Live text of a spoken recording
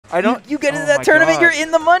I don't. You get oh into that my tournament, God. you're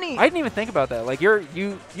in the money. I didn't even think about that. Like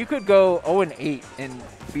you could go 0-8 and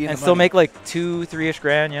be in And the still money. make like 2-3-ish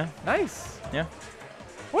grand, yeah. Nice. Yeah.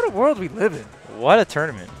 What a world we live in, What a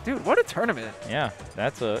tournament. dude. What a tournament. Yeah,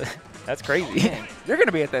 that's crazy. Man, you're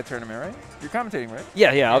gonna be at that tournament, right? You're commentating, right?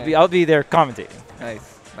 yeah, I'll be there commentating.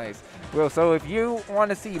 Nice, nice. Well, so if you want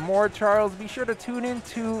to see more Charles, be sure to tune in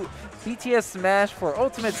to BTS Smash for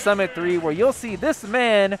Ultimate Summit 3, where you'll see this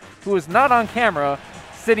man who is not on camera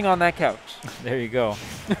sitting on that couch. There you go.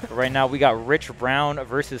 Right now we got Rich Brown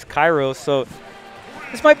versus Kyros, so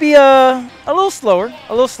this might be a little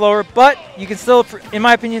slower, but you can still, in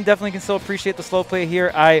my opinion, definitely can still appreciate the slow play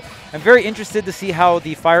here. I am very interested to see how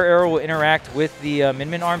the fire arrow will interact with the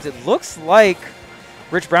Min arms. It looks like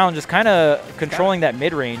Rich Brown just kind of controlling that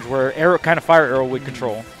mid-range where fire arrow would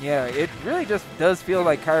control. Yeah, it really just does feel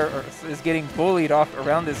like Kyros is getting bullied off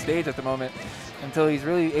around this stage at the moment until he's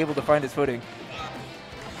really able to find his footing.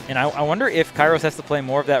 And I wonder if Kyros has to play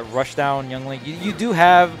more of that rush down Young Link. You do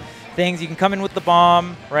have things. You can come in with the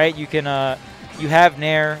bomb, right? You can you have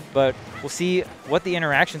Nair, but we'll see what the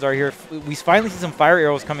interactions are here. We finally see some fire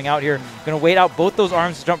arrows coming out here. Going to wait out both those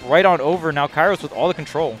arms to jump right on over. Now Kyros with all the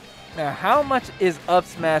control. Now, how much is up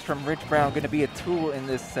smash from Rich Brown going to be a tool in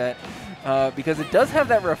this set? Because it does have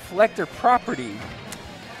that reflector property.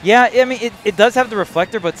 Yeah, I mean, it does have the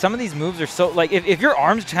reflector, but some of these moves are so, like, if your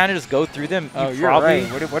arms kind of just go through them, Oh, you you're probably...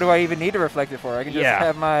 right. What do I even need a reflector for? I can just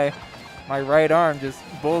have my right arm just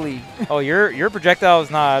bully. Oh, your projectile is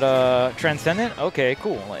not transcendent? Okay,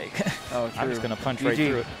 cool. Like, Oh, true. I'm just going to punch GG. right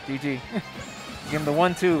through it. GG. Give him the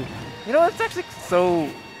 1-2. You know, it's actually so...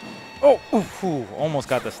 Oh, ooh, almost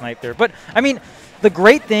got the snipe there. But, I mean, the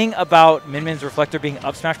great thing about Min-Min's reflector being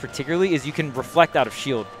up smash particularly is you can reflect out of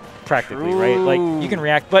shield practically, right? Like, you can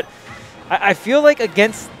react. But I feel like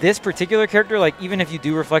against this particular character, like, even if you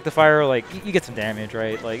do reflect the fire, like, you get some damage,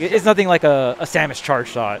 right? Like, it's nothing like a Samus charge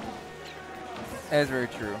shot. That's very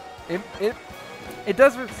true. It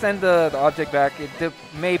does send the object back. It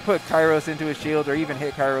may put Kyros into his shield or even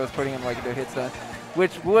hit Kyros, putting him, like, into a hit stun,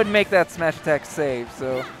 which would make that smash attack save.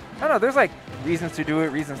 So... I don't know, there's like reasons to do it,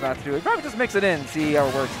 reasons not to do it. Probably just mix it in, see how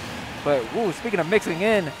it works. But, ooh, speaking of mixing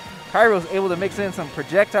in, Kyros able to mix in some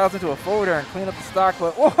projectiles into a forward air and clean up the stock.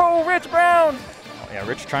 But, whoa, Rich Brown! Oh, yeah,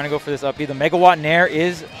 Rich trying to go for this up B. The Megawatt Nair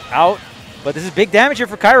is out, but this is big damage here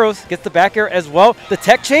for Kyros. Gets the back air as well. The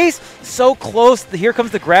tech chase, so close. Here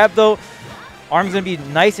comes the grab, though. Arm's going to be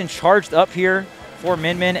nice and charged up here for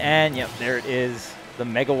Min, and, yep, there it is. The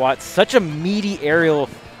Megawatt. Such a meaty aerial,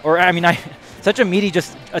 or, I mean, such a meaty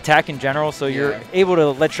just attack in general, so you're able to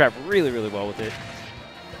lead trap really, really well with it.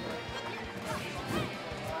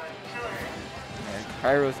 Yeah,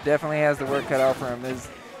 Kyros definitely has the work cut out for him.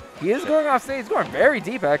 He is going off stage, going very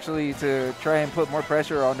deep actually to try and put more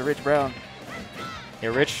pressure on the Rich Brown. Yeah,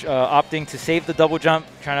 Rich opting to save the double jump,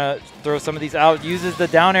 trying to throw some of these out. Uses the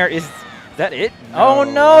down air. Is that it? No. Oh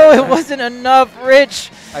no, it wasn't enough,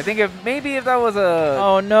 Rich. I think if that was a...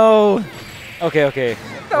 Oh no. Okay.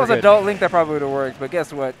 If that was Adult Link, that probably would have worked. But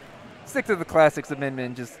guess what? Stick to the classics of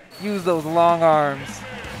Min. Just use those long arms.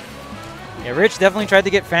 Yeah, Rich definitely tried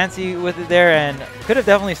to get fancy with it there and could have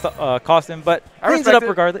definitely cost him, but cleans it up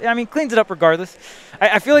regardless. I mean, cleans it up regardless.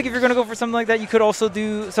 I feel like if you're going to go for something like that, you could also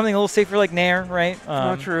do something a little safer like Nair, right?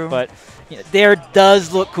 True. But you know, Nair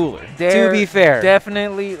does look cooler, to be fair.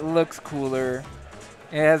 Definitely looks cooler.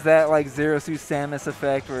 It has that like Zero Suit Samus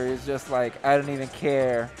effect where it's just like, I don't even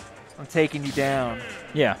care. I'm taking you down.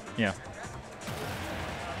 Yeah.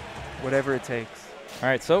 Whatever it takes. All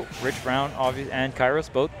right, so Rich Brown and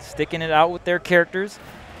Kyros both sticking it out with their characters.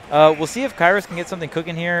 We'll see if Kyros can get something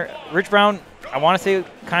cooking here. Rich Brown, I want to say,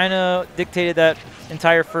 kind of dictated that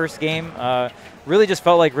entire first game. Really just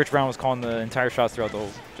felt like Rich Brown was calling the entire shots throughout the whole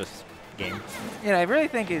game. Yeah, I really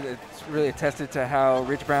think it's really attested to how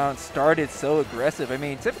Rich Brown started so aggressive. I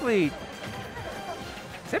mean, typically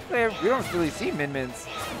we don't really see Min-Mins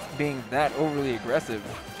being that overly aggressive.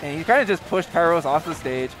 And he kind of just pushed Kyros off the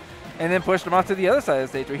stage and then pushed him off to the other side of the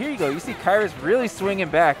stage. But here you go. You see Kyros really swinging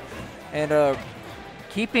back and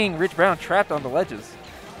keeping Rich Brown trapped on the ledges.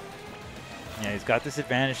 Yeah, he's got this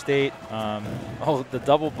advantage state. Oh, the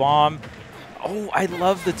double bomb. Oh, I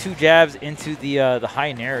love the two jabs into the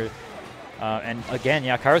high nair. And again,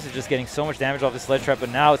 yeah, Kyros is just getting so much damage off this ledge trap, but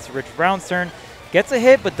now it's Rich Brown's turn. Gets a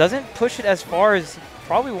hit, but doesn't push it as far as he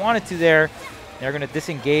probably wanted to there. They're going to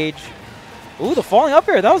disengage. Ooh, the falling up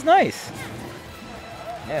air. That was nice.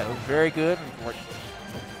 Yeah, it was very good.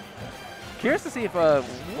 Curious to see if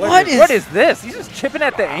what is this? He's just chipping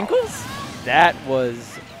at the ankles? That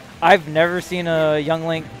was... I've never seen a Young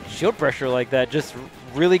Link shield pressure like that. Just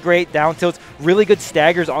really great down tilts, really good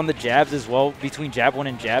staggers on the jabs as well between jab 1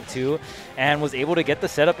 and jab 2, and was able to get the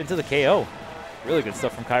setup into the KO. Really good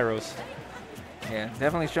stuff from Kyros. Yeah,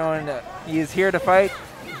 definitely showing that he is here to fight.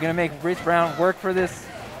 He's going to make Rich Brown work for this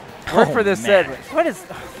set. What is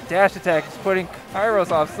dash attack is putting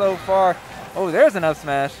Kyros off so far. Oh, there's an up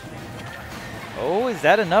smash. Oh, is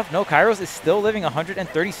that enough? No, Kyros is still living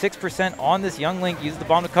 136% on this young Link. Uses the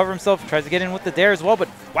bomb to cover himself, tries to get in with the dare as well, but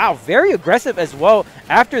wow, very aggressive as well.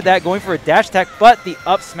 After that, going for a dash attack, but the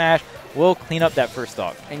up smash will clean up that first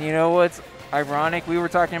stock. And you know what's ironic? We were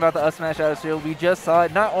talking about the up smash out of shield. We just saw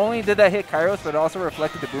it. Not only did that hit Kyros, but it also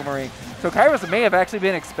reflected the boomerang. So Kyros may have actually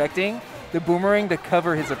been expecting the boomerang to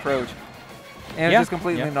cover his approach. And it's just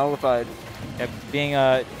completely nullified. Yeah, being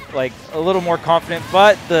like a little more confident,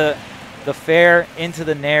 but the fair into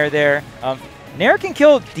the Nair there. Nair can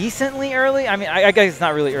kill decently early. I mean, I guess it's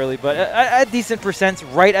not really early, but a decent percent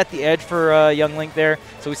right at the edge for Young Link there.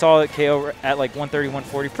 So we saw it KO at like 130,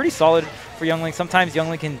 140. Pretty solid for Young Link. Sometimes Young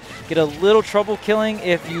Link can get a little trouble killing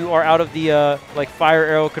if you are out of the like fire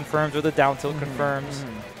arrow confirms or the down tilt confirms.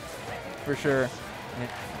 For sure.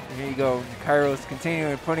 Here you go. Kyros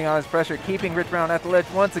continuing putting on his pressure, keeping Rich Brown at the ledge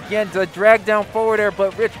once again to drag down forward air,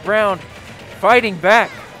 but Rich Brown fighting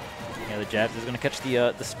back. Yeah, the jabs is going to catch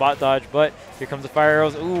the spot dodge, but here comes the fire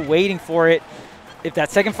arrows. Ooh, waiting for it. If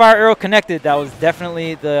that second fire arrow connected, that was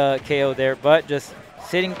definitely the KO there, but just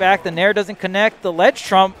sitting back. The Nair doesn't connect. The ledge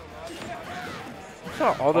trump.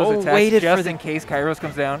 All those attacks just in case Kyros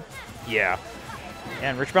comes down. Yeah.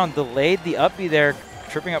 And Rich Brown delayed the up B there,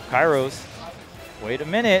 tripping up Kyros. Wait a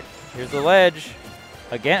minute. Here's the ledge.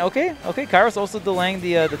 Again. Okay. Kyros also delaying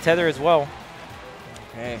the tether as well.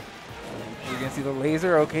 Okay. You're going to see the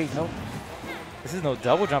laser. Okay. Nope. This is no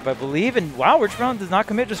double jump, I believe. And wow, Rich Brown does not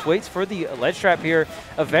commit. Just waits for the ledge trap here.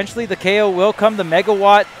 Eventually, the KO will come. The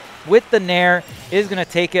Megawatt with the Nair is going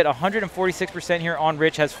to take it. 146% here on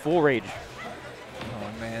Rich. Has full rage.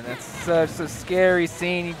 Oh, man. That's such a scary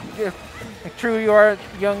scene. True, you are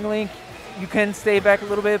Young Link. You can stay back a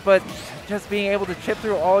little bit, but just being able to chip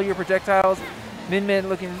through all your projectiles. Min Min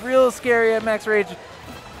looking real scary at max rage.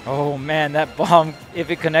 Oh man, that bomb, if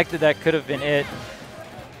it connected, that could have been it.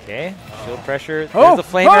 Okay, shield pressure. There's the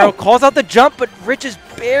flame arrow. Calls out the jump, but Rich is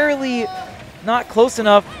barely not close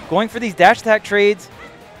enough. Going for these dash attack trades.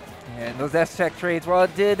 And those dash attack trades, while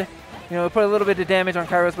it did, it put a little bit of damage on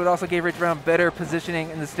Kyros, but also gave Rich Brown better positioning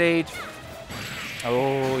in the stage.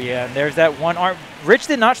 Oh, yeah, and there's that one arm. Rich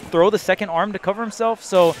did not throw the second arm to cover himself,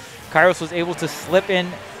 so Kyros was able to slip in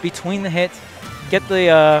between the hits, get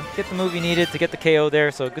the move he needed to get the KO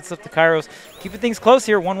there. So good stuff to Kyros. Keeping things close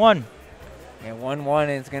here, 1-1. And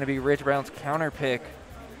 1-1 is going to be Rich Brown's counter pick.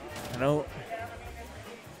 I don't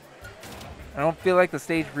feel like the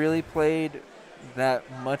stage really played that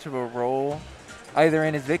much of a role either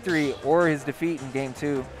in his victory or his defeat in Game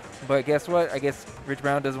 2. But guess what? I guess Rich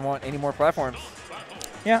Brown doesn't want any more platforms.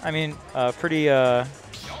 Yeah, I mean, pretty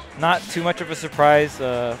not too much of a surprise.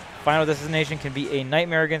 Final Destination can be a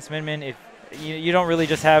nightmare against Min Min if you don't really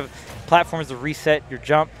just have platforms to reset your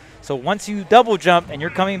jump. So once you double jump and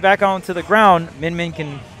you're coming back onto the ground, Min Min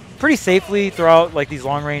can pretty safely throw out like these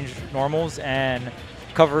long-range normals and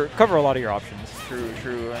cover a lot of your options.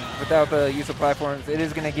 True. And without the use of platforms, it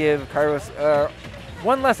is going to give Kyros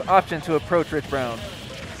one less option to approach Rich Brown.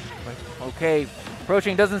 Okay,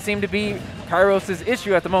 approaching doesn't seem to be Kyros'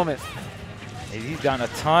 issue at the moment. He's gotten a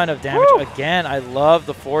ton of damage. Again, I love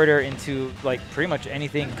the forward air into like pretty much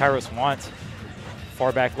anything Kyros wants.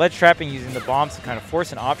 Far back ledge trapping, using the bombs to kind of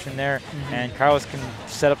force an option there. And Kyros can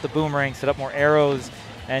set up the boomerang, set up more arrows.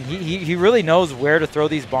 And he really knows where to throw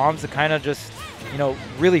these bombs to kind of just,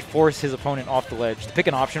 really force his opponent off the ledge to pick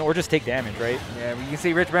an option or just take damage, right? Yeah, you can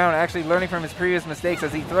see Rich Brown actually learning from his previous mistakes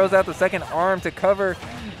as he throws out the second arm to cover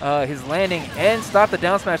his landing and stop the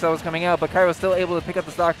down smash that was coming out. But Kyros still able to pick up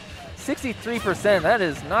the stock. 63%, that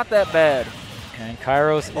is not that bad. And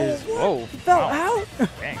Kyros is, whoa. He fell out.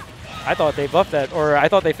 Dang. I thought they buffed that, or I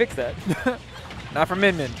thought they fixed that. Not for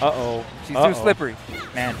Min Min. Uh-oh. She's too slippery.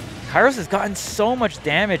 Man, Kyros has gotten so much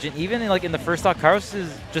damage, and even in the first stock, Kyros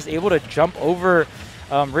is just able to jump over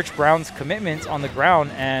Rich Brown's commitments on the ground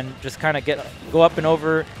and just kind of go up and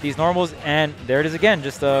over these normals. And there it is again,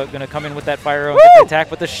 just going to come in with that fire arrow and get the attack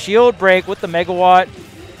with the shield break with the Megawatt.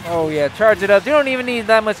 Oh, yeah, charge it up. You don't even need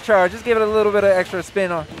that much charge. Just give it a little bit of extra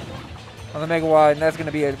spin on the Megawatt, and that's going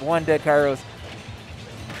to be a one dead Kyros.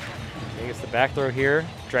 Okay, gets the back throw here.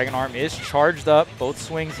 Dragon Arm is charged up. Both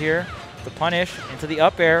swings here. The punish into the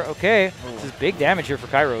up air. Okay, this is big damage here for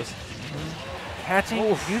Kyros.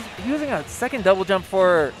 Catching, using a second double jump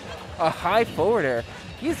for a high forward air.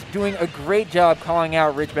 He's doing a great job calling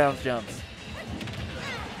out Rich Brown's jumps.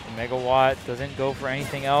 Megawatt doesn't go for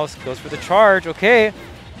anything else. Goes for the charge. Okay.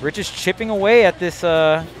 Rich is chipping away at this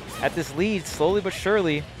lead slowly but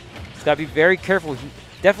surely. He's got to be very careful. He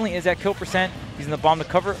definitely is at kill percent. Using the bomb to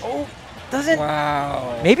cover. Oh, doesn't.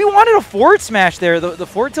 Wow. Maybe wanted a forward smash there. The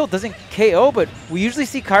forward tilt doesn't KO, but we usually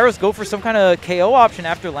see Kyros go for some kind of KO option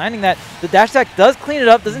after landing that. The dash attack does clean it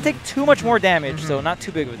up. Doesn't take too much more damage, so not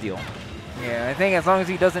too big of a deal. Yeah, I think as long as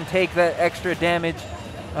he doesn't take that extra damage,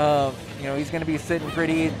 you know, he's going to be sitting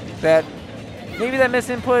pretty. Maybe that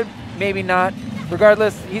misinput, maybe not.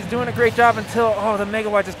 Regardless, he's doing a great job until, oh, the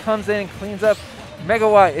Megawatt just comes in and cleans up.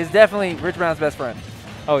 Megawatt is definitely Rich Brown's best friend.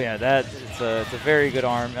 Oh yeah, it's a very good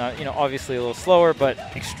arm. You know, obviously a little slower, but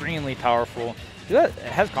extremely powerful. It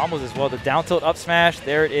has combos as well. The down tilt up smash,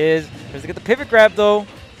 there it is. There's to get the pivot grab though.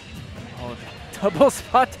 Oh, double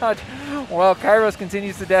spot dodge while Kyros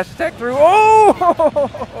continues to dash attack through.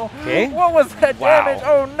 Oh! Okay. What was that Wow. damage?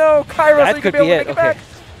 Oh no, Kyros, That you could could be able be to make it. it back.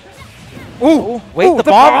 Ooh, wait, Ooh,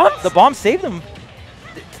 the bomb saved him.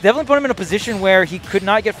 Definitely put him in a position where he could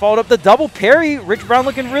not get followed up. The double parry, Rich Brown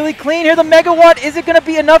looking really clean here. The Megawatt, is it going to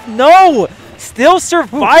be enough? No! Still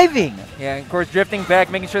surviving. Yeah, and of course drifting back,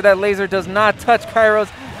 making sure that laser does not touch Kyros.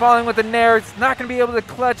 Following with the Nair, it's not going to be able to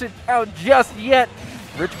clutch it out just yet.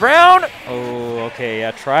 Rich Brown. Oh, okay, yeah.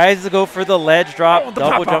 Tries to go for the ledge drop, Oh, the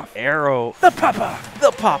double pop-off. jump arrow. The pop-off. The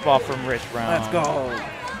pop-off from Rich Brown. Let's go.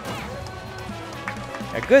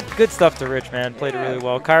 Yeah, good stuff to Rich, man. Played it really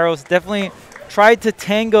well. Kyros definitely tried to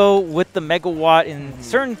tango with the Megawatt in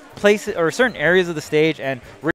certain places or certain areas of the stage, and